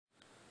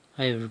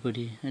Hi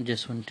everybody, I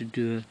just want to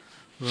do a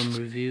ROM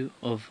review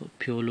of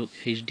Purelook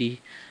HD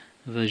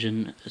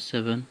version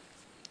 7.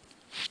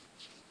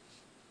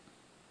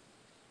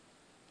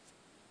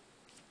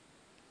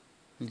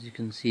 As you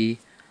can see,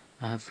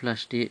 I have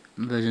flashed it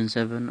version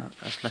 7.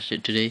 I flashed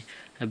it today.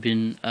 I've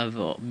been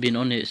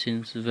on it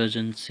since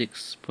version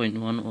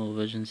 6.1 or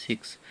version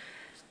 6.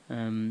 As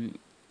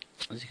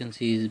you can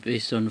see, it's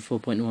based on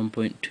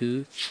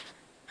 4.1.2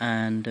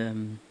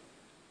 and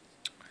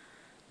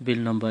build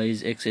number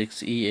is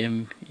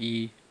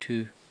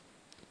XXEME2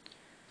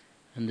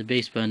 and the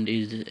baseband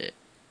is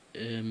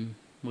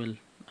well,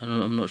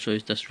 I'm not sure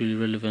if that's really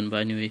relevant, but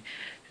anyway,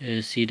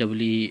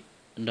 CWE1.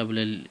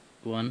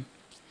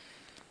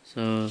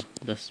 So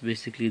that's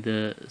basically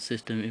the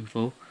system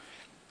info.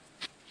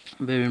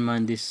 Bear in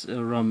mind this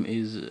ROM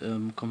is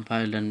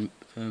compiled and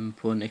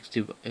put on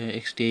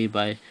XDA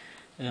by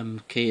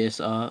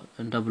KSR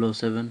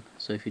 007.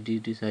 So if you do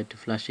decide to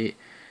flash it,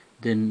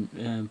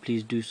 then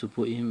please do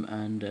support him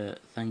and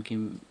thank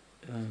him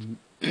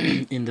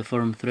in the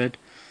forum thread.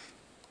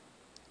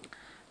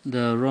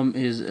 The ROM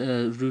is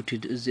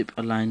rooted, zip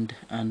aligned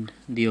and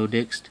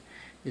deodexed.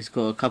 It's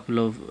got a couple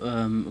of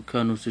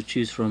kernels to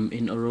choose from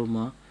in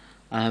Aroma.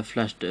 I have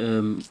flashed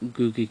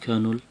Googie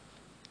kernel,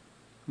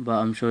 but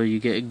I'm sure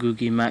you get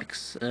Googie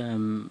Max. I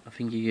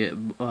think you get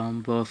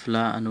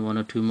Barfla and one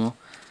or two more.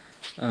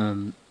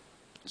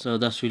 So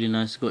that's really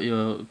nice. Got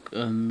your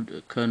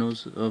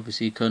kernels.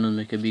 Obviously kernels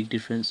make a big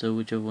difference, so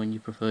whichever one you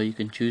prefer you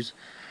can choose,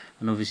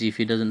 and obviously if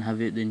he doesn't have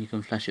it then you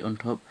can flash it on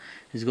top.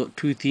 He's got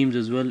two themes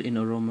as well in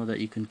Aroma that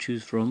you can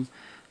choose from.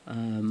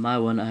 My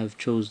one, I have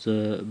chose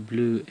the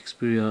blue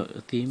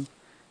Xperia theme.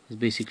 It's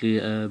basically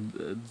a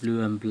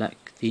blue and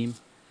black theme.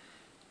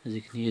 As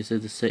you can hear, so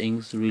the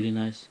settings really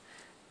nice.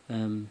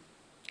 You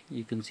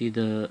can see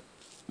the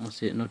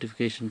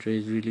notification tray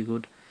is really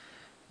good.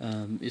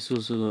 It's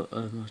also got,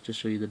 I'll just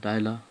show you the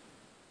dialer.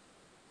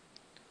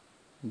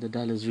 The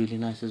dialer is really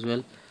nice as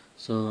well,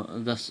 so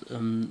that's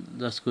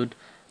good.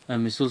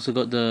 It's also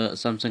got the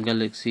Samsung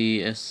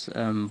Galaxy S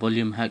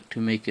volume hack to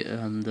make it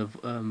the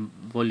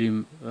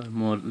volume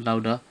more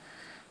louder,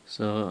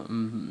 so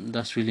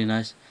that's really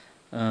nice.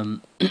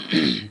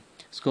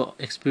 It's got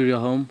Xperia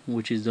Home,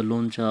 which is the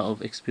launcher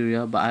of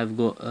Xperia, but I've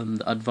got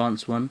the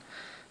advanced one.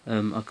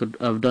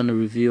 I've done a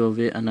review of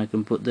it and I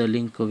can put the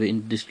link of it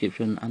in the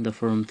description and the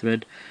forum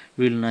thread.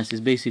 Really nice. It's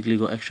basically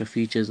got extra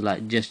features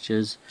like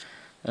gestures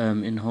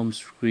in home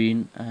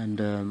screen and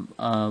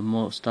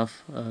more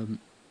stuff.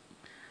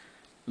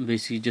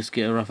 Basically just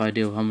get a rough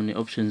idea of how many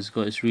options it's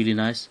got. It's really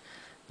nice.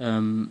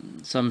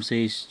 Some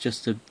say it's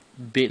just a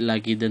bit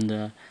laggy than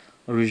the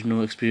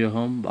original Xperia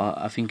Home, but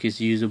I think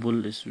it's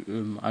usable.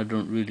 I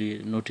don't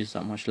really notice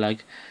that much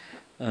lag.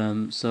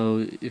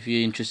 So if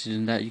you're interested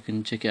in that, you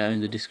can check it out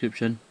in the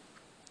description.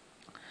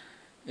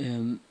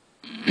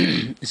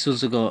 It's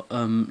also got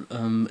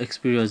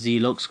Xperia Z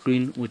lock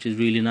screen, which is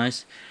really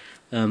nice.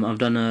 I've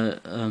done a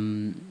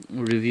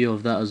review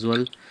of that as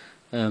well.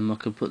 I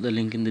could put the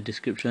link in the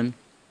description.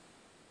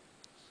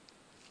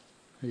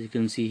 As you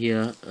can see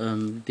here,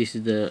 this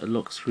is the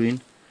lock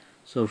screen.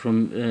 So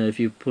from if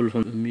you pull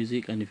from the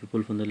music and if you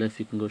pull from the left,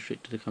 you can go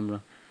straight to the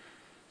camera.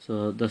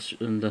 So that's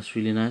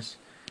really nice.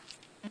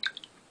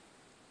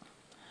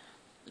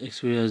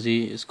 Xperia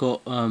Z, it's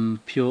got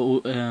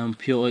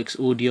PureX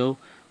audio,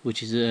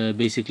 which is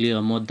basically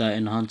a mod that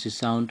enhances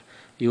sound.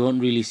 You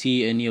won't really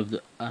see any of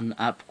an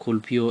app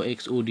called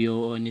PureX audio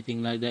or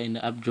anything like that in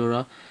the app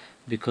drawer,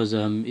 because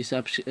it's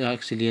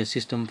actually a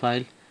system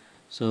file.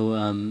 So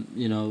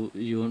you know,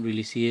 you won't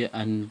really see it,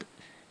 and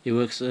it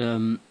works.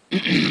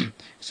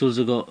 It's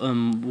also got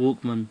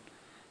Walkman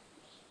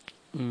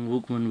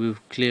with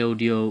Clear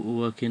Audio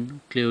working,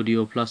 Clear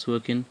Audio Plus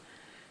working.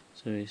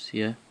 So it's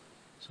here.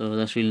 So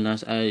that's really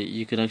nice.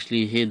 You can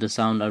actually hear the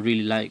sound. I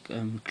really like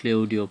Clear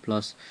Audio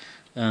Plus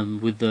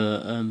with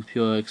the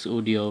PureX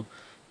audio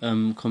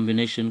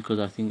combination, because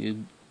I think it's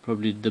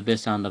probably the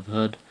best sound I've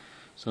heard.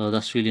 So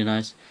that's really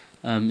nice.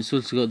 It's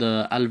also got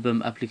the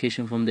album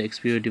application from the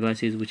Xperia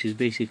devices, which is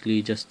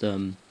basically just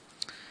a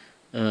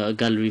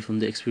gallery from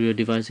the Xperia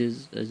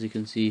devices. As you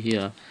can see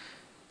here,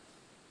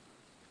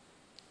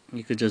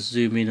 you could just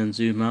zoom in and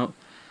zoom out.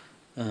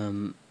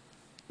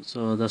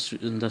 So that's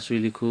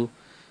really cool.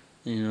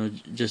 You know,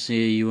 just say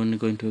you want to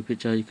go into a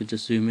picture, you could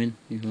just zoom in.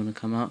 If you want to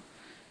come out,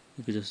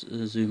 you could just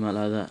zoom out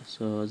like that.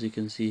 So as you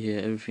can see here,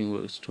 everything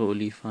works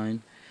totally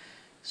fine.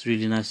 It's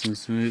really nice and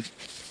smooth.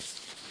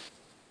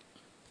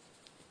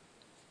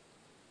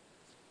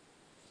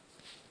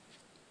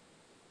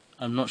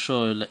 I'm not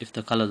sure if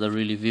the colors are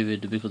really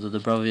vivid because of the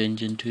Bravo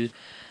engine too,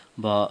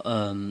 but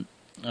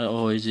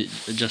or is it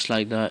just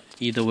like that?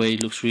 Either way,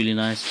 it looks really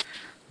nice.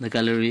 The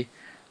gallery.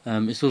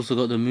 It's also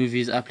got the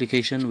movies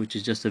application, which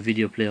is just a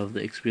video player of the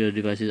Xperia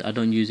devices. I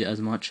don't use it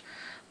as much,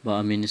 but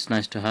I mean, it's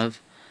nice to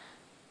have.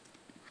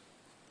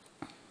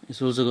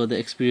 It's also got the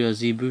Xperia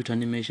Z boot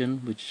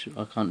animation, which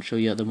I can't show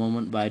you at the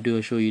moment, but I do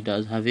assure you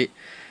does have it.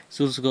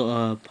 It's also got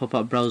a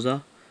pop-up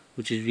browser,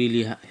 which is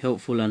really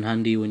helpful and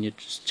handy when you're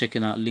just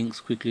checking out links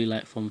quickly,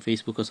 like from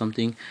Facebook or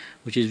something,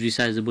 which is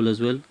resizable as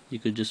well. You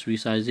could just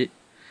resize it.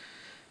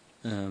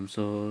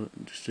 So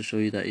just to show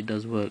you that it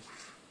does work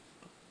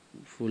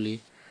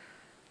fully,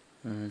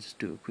 just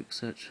do a quick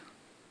search.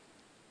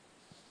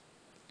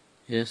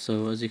 Yeah,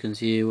 so as you can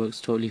see, it works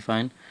totally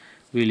fine,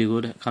 really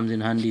good. It comes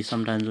in handy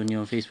sometimes when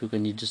you're on Facebook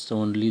and you just don't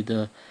want to leave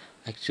the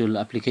actual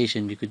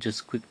application. You could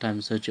just quick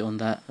time search it on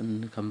that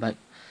and come back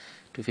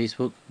to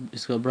Facebook.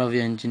 It's got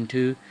Bravia Engine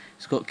 2.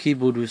 It's got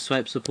keyboard with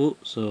swipe support,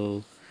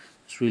 so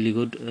it's really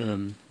good.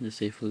 Let's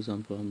say for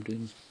example I'm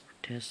doing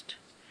test.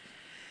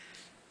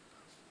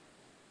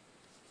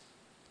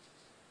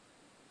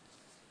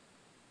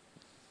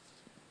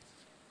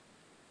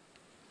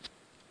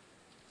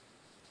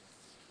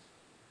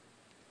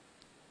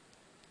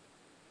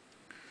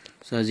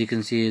 So as you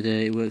can see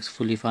there, it works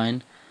fully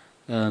fine,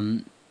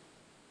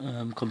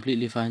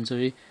 completely fine,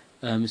 sorry.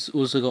 It's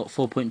also got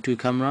 4.2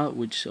 camera,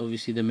 which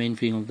obviously the main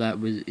thing of that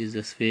is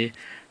the sphere,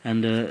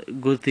 and the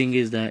good thing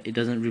is that it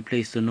doesn't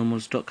replace the normal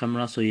stock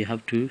camera, so you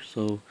have to,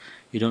 so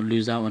you don't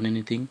lose out on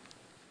anything.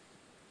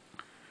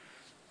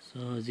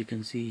 So as you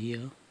can see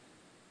here,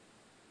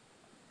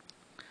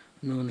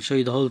 I'm not going to show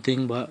you the whole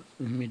thing, but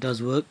it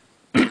does work.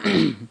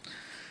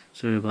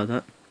 Sorry about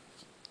that.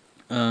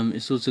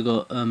 It's also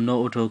got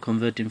no auto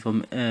converting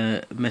from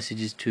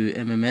messages to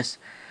MMS,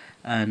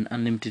 and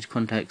unlimited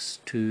contacts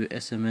to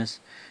SMS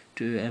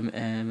to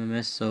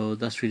MMS, so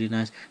that's really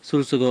nice. It's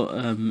also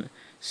got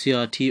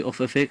CRT off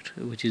effect,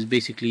 which is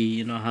basically,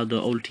 you know, how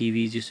the old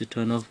TVs used to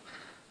turn off.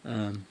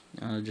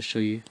 I'll just show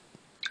you.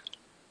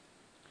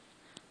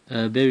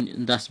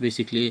 That's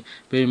basically,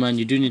 bear in mind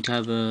you do need to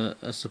have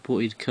a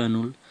supported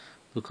kernel,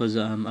 because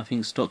I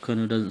think stock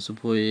kernel doesn't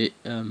support it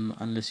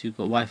unless you've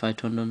got Wi-Fi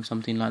turned on,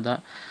 something like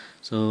that.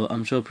 So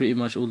I'm sure pretty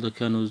much all the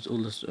kernels, all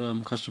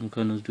the custom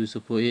kernels do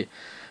support it.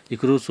 You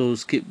could also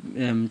skip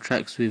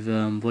tracks with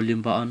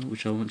volume button,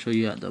 which I won't show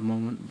you at the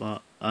moment,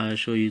 but I'll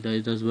show you that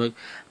it does work.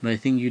 But I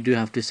think you do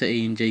have to set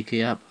it in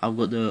JK app. I've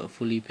got the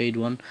fully paid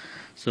one,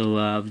 so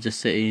I've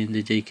just set it in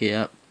the JK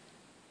app.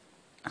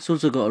 It's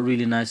also got a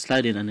really nice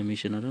sliding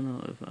animation. I don't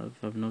know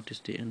if I've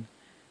noticed it in.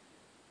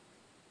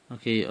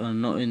 Okay,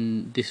 not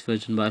in this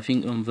version, but I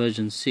think on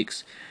version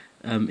 6,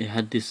 it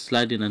had this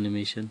sliding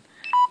animation,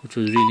 which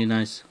was really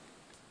nice.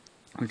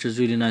 Which was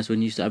really nice when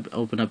you used to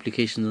open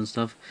applications and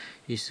stuff.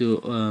 You used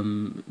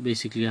to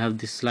basically have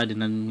this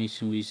sliding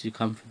animation where you used to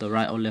come from the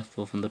right or left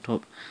or from the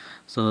top.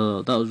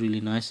 So that was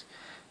really nice.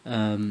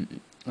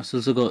 It's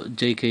also got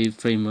JK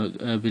framework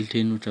built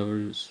in, which I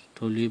already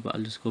told you, but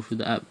I'll just go through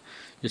the app,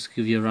 just to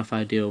give you a rough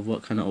idea of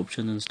what kind of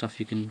options and stuff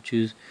you can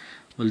choose.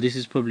 Well, this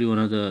is probably one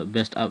of the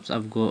best apps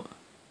I've got.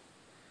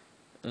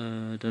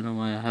 Don't know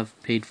why I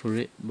have paid for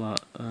it,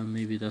 but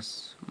maybe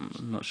that's,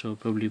 I'm not sure,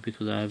 probably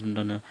because I haven't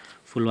done a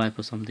full wipe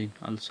or something.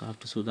 I'll also have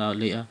to sort that out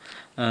later.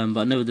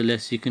 But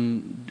nevertheless, you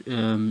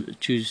can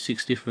choose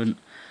 6 different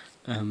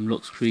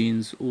lock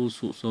screens, all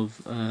sorts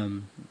of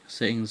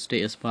settings,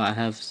 status bar. I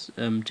have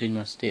changed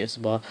my status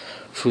bar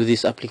through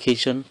this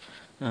application.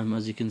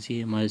 As you can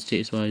see, my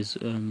status bar is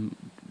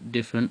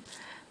different.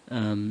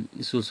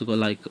 It's also got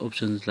like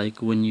options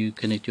like when you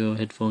connect your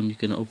headphone, you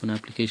can open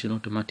application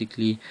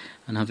automatically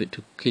and have it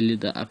to kill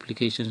the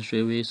application straight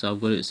away. So I've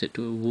got it set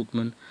to a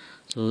Walkman,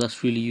 so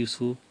that's really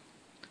useful.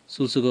 It's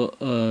also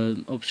got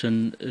an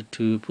option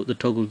to put the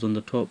toggles on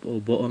the top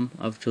or bottom.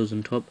 I've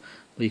chosen top,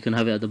 but you can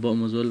have it at the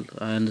bottom as well.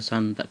 I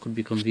understand that could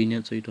be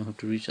convenient, so you don't have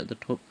to reach at the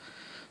top,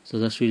 so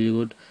that's really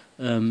good.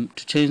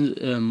 To change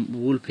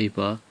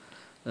wallpaper,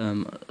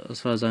 as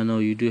far as I know,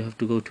 you do have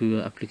to go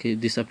to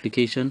this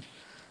application.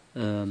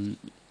 You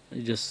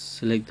just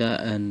select that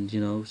and, you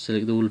know,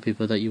 select the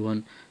wallpaper that you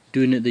want.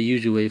 Doing it the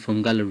usual way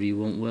from gallery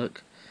won't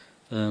work.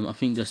 I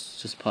think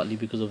that's just partly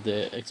because of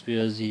the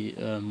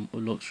Xperia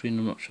lock screen.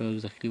 I'm not sure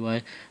exactly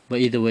why, but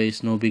either way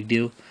it's no big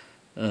deal.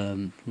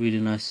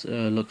 Really nice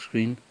lock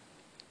screen.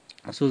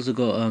 It's also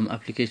got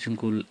application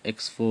called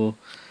X4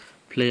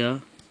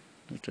 Player,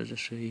 which I'll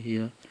just show you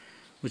here,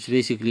 which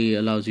basically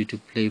allows you to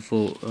play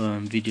 4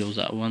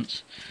 videos at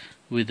once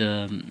with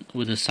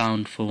a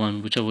sound for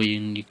one. Whichever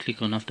one you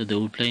click on after they're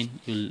all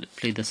playing, you'll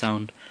play the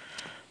sound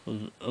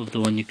of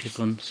the one you click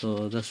on,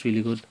 so that's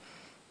really good.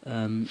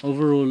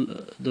 Overall,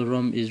 the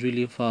ROM is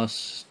really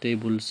fast,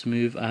 stable,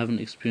 smooth. I haven't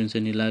experienced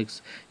any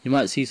lags. You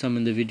might see some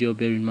in the video,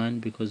 bear in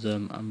mind, because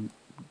I'm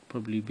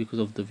probably, because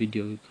of the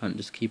video, you can't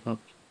just keep up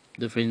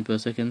the frames per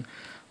second.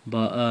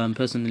 But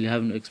personally, I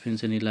haven't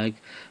experienced any lag.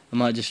 I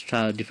might just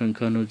try out different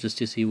kernels just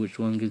to see which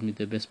one gives me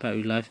the best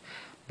battery life.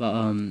 But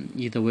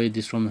either way,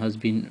 this ROM has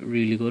been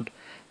really good.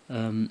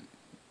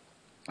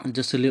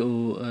 Just a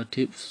little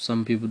tip,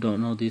 some people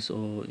don't know this,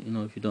 or you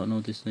know, if you don't know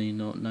this, then you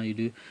know, now you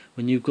do.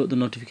 When you've got the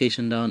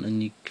notification down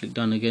and you click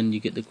down again, you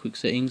get the quick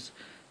settings.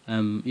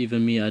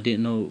 Even me, I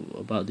didn't know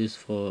about this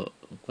for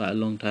quite a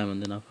long time,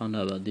 and then I found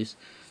out about this.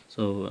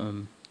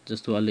 So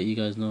just thought I'd let you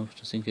guys know,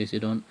 just in case you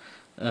don't.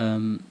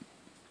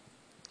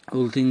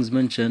 All things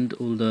mentioned,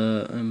 all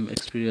the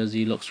Xperia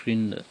Z lock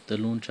screen, the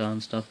launcher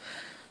and stuff,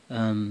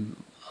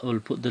 I'll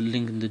put the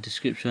link in the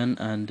description,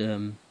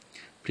 and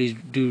please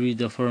do read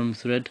the forum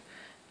thread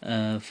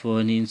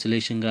for any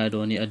installation guide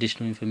or any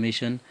additional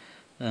information.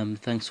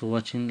 Thanks for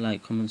watching.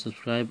 Like, comment,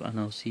 subscribe, and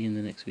I'll see you in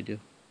the next video.